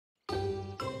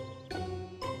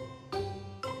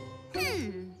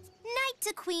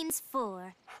to Queen's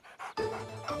 4.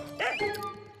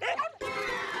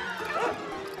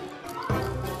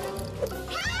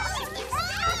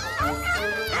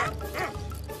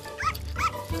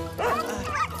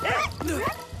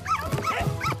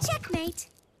 Checkmate.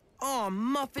 Aw,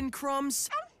 muffin crumbs.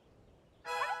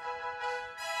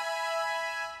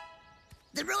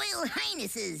 The Royal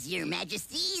Highnesses, Your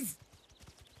Majesties.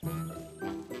 Mommy,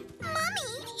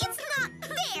 it's not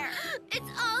fair.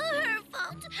 It's all her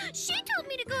fault. She told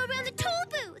me to go around the toll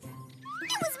booth.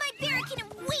 It was my Berrykin in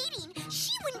waiting.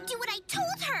 She wouldn't do what I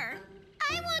told her.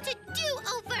 I want a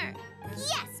do-over.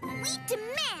 Yes, we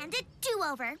demand a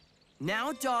do-over.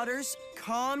 Now, daughters,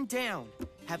 calm down.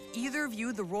 Have either of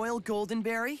you the Royal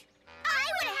Goldenberry? I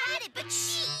would have had it, but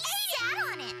she sat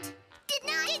on it.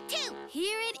 Didn't I? Did too.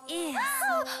 Here it is.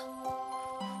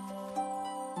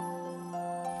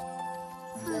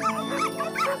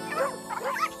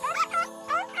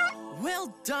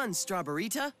 Well done,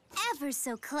 Strawberryta. Ever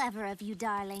so clever of you,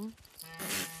 darling.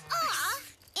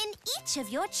 In each of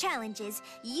your challenges,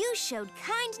 you showed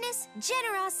kindness,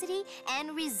 generosity,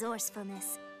 and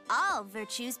resourcefulness. All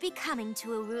virtues becoming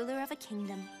to a ruler of a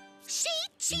kingdom. She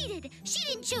cheated! She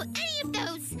didn't show any of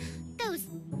those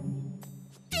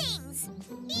things!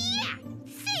 Yeah,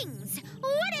 things!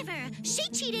 Whatever! She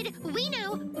cheated, we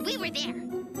know, we were there.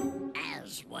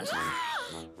 As was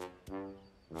I.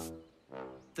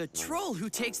 The troll who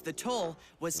takes the toll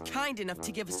was kind enough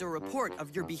to give us a report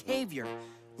of your behavior.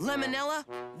 Lemonella,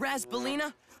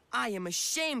 Raspberina, I am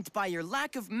ashamed by your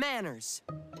lack of manners.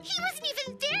 He wasn't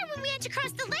even there when we had to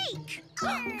cross the lake.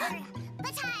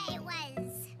 But I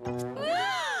was.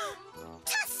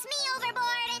 Toss me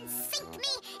overboard and sink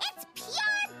me. It's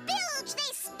pure bilge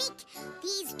they speak.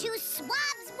 These two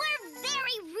swabs were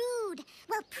very rude.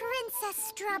 Well, Princess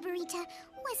Strawberryta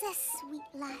was a sweet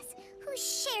lass who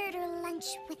shared her lunch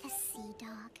with a sea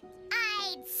dog.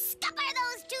 I'd scupper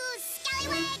those two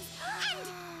scallywags and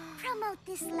promote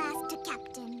this lass to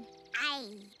captain.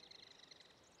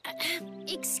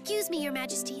 Excuse me, Your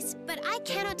Majesties, but I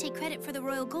cannot take credit for the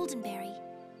Royal Goldenberry.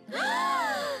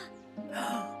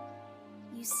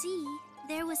 You see,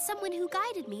 there was someone who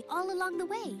guided me all along the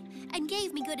way and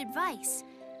gave me good advice.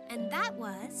 And that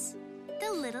was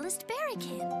the Littlest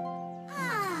Berrykin.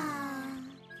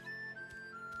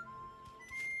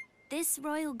 This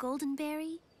Royal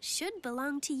Goldenberry should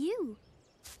belong to you.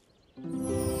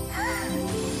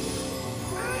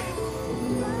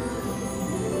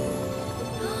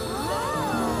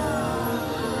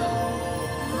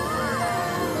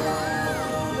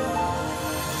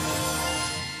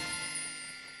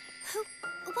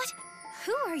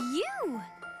 Who are you?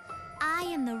 I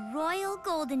am the Royal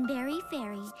Goldenberry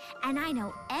Fairy, and I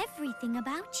know everything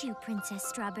about you,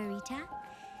 Princess Strawberryta.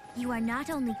 You are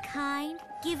not only kind,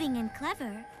 giving, and clever,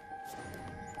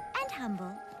 and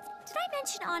humble. Did I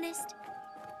mention honest?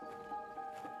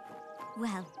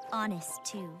 Well, honest,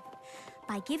 too.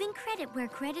 By giving credit where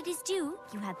credit is due,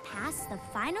 you have passed the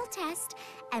final test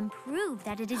and proved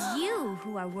that it is you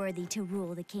who are worthy to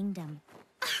rule the kingdom.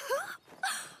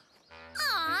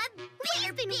 Aw,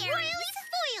 we've been royally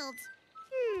spoiled.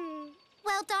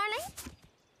 Well, darling,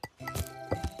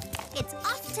 it's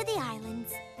off to the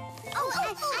islands.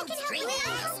 I can help you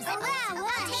out. Wow,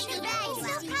 take it back.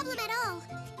 No problem at all.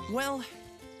 Well,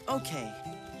 okay.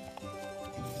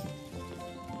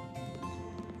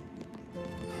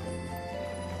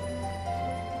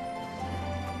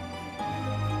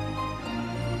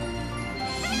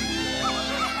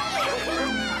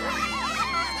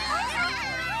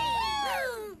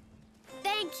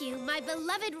 Thank you, my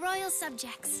beloved royal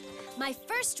subjects. My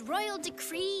first royal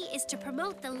decree is to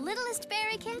promote the Littlest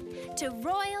Berrykin to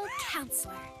Royal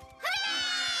Counselor.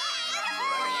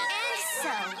 And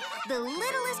so, the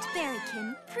Littlest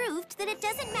Berrykin proved that it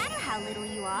doesn't matter how little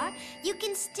you are, you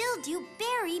can still do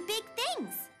very big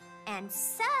things. And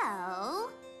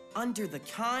so... Under the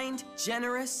kind,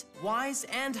 generous, wise,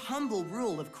 and humble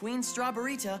rule of Queen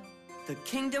Strawberryta, the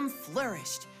kingdom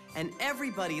flourished, and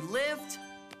everybody lived...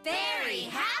 very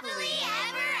happily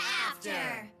ever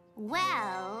after.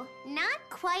 Well, not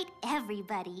quite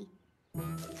everybody.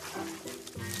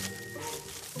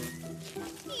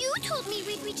 You told me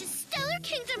we'd reach a stellar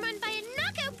kingdom run by a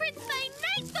knockout prince by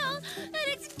nightfall, and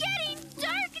it's getting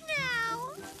dark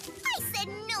now. I said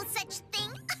no such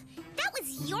thing. That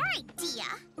was your idea.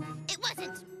 It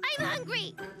wasn't. I'm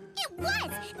hungry. It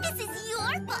was. This is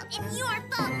your fault and your